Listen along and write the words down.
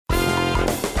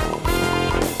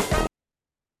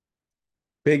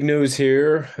Big news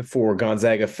here for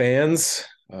Gonzaga fans.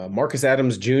 Marcus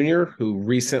Adams Jr., who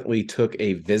recently took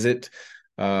a visit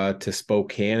to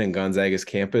Spokane and Gonzaga's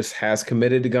campus, has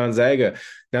committed to Gonzaga.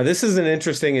 Now, this is an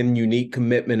interesting and unique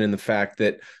commitment in the fact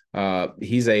that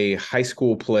he's a high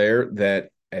school player that,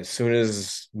 as soon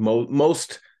as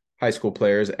most high school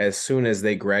players, as soon as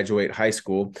they graduate high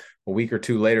school, a week or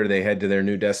two later, they head to their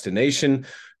new destination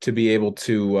to be able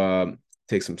to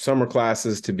take some summer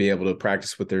classes, to be able to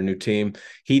practice with their new team.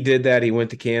 He did that. He went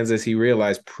to Kansas. He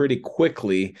realized pretty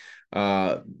quickly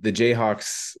the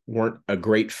Jayhawks weren't a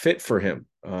great fit for him.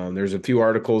 There's a few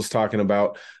articles talking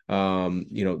about,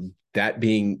 that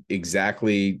being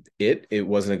exactly it. It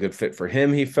wasn't a good fit for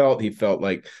him. He felt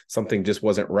like something just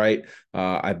wasn't right.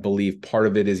 I believe part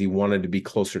of it is he wanted to be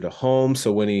closer to home.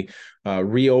 So when he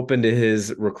reopened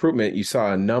his recruitment, you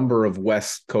saw a number of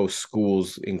West Coast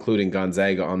schools, including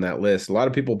Gonzaga, on that list. A lot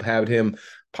of people had him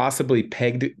possibly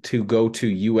pegged to go to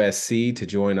USC to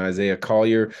join Isaiah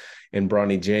Collier and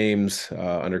Bronny James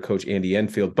under coach Andy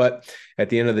Enfield. But at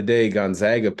the end of the day,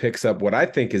 Gonzaga picks up what I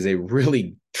think is a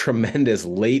really tremendous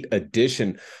late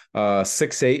addition.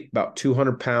 6'8", about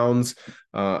 200 pounds.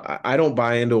 I don't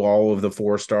buy into all of the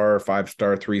 4-star,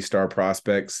 5-star, 3-star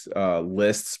prospects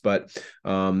lists, but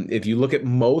if you look at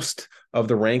most of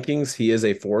the rankings, he is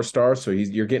a 4-star. So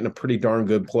you're getting a pretty darn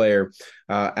good player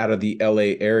out of the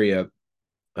LA area.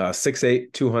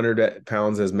 6'8", 200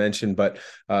 pounds, as mentioned, but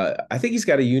I think he's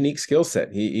got a unique skill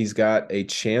set. He's got a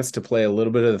chance to play a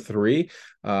little bit of the 3,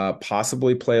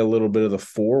 possibly play a little bit of the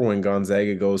 4 when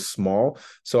Gonzaga goes small.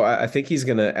 So I think he's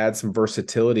going to add some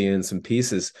versatility and some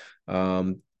pieces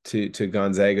to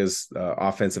Gonzaga's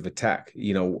offensive attack.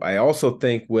 I also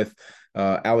think with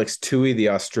Alex Tui, the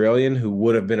Australian, who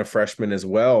would have been a freshman as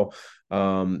well,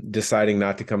 deciding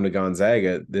not to come to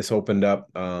Gonzaga, this opened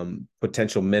up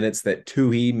potential minutes that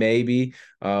Tui maybe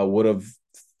would have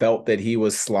felt that he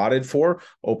was slotted for,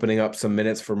 opening up some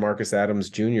minutes for Marcus Adams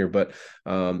Jr. But,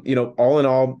 all in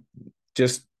all,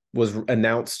 just was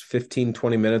announced 15,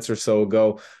 20 minutes or so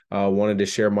ago. Wanted to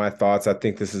share my thoughts. I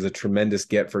think this is a tremendous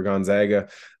get for Gonzaga.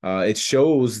 It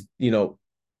shows, the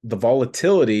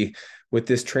volatility with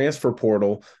this transfer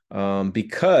portal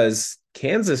because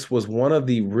Kansas was one of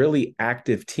the really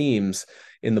active teams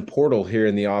in the portal here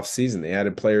in the offseason. They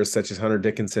added players such as Hunter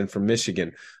Dickinson from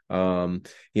Michigan. But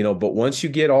once you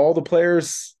get all the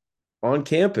players on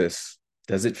campus,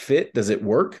 does it fit? Does it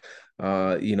work?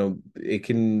 It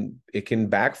can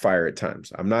backfire at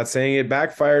times. I'm not saying it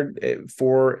backfired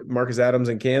for Marcus Adams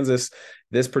in Kansas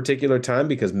this particular time,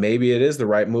 because maybe it is the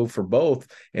right move for both,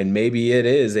 and maybe it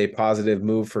is a positive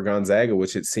move for Gonzaga,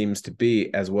 which it seems to be,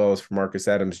 as well as for Marcus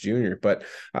Adams Jr. But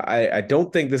I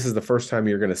don't think this is the first time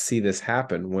you're going to see this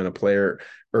happen, when a player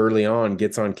early on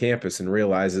gets on campus and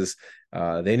realizes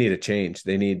they need a change.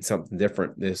 They need something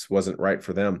different. This wasn't right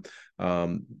for them.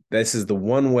 This is the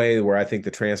one way where I think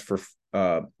the transfer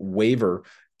waiver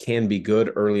can be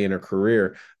good early in a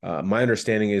career. My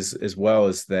understanding is as well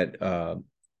is that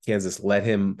Kansas let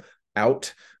him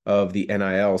out of the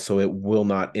NIL, so it will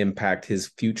not impact his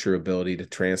future ability to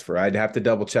transfer. I'd have to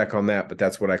double check on that, but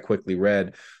that's what I quickly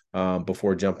read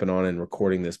before jumping on and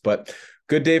recording this. But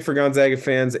good day for Gonzaga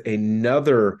fans.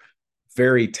 Another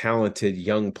very talented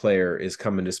young player is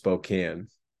coming to Spokane.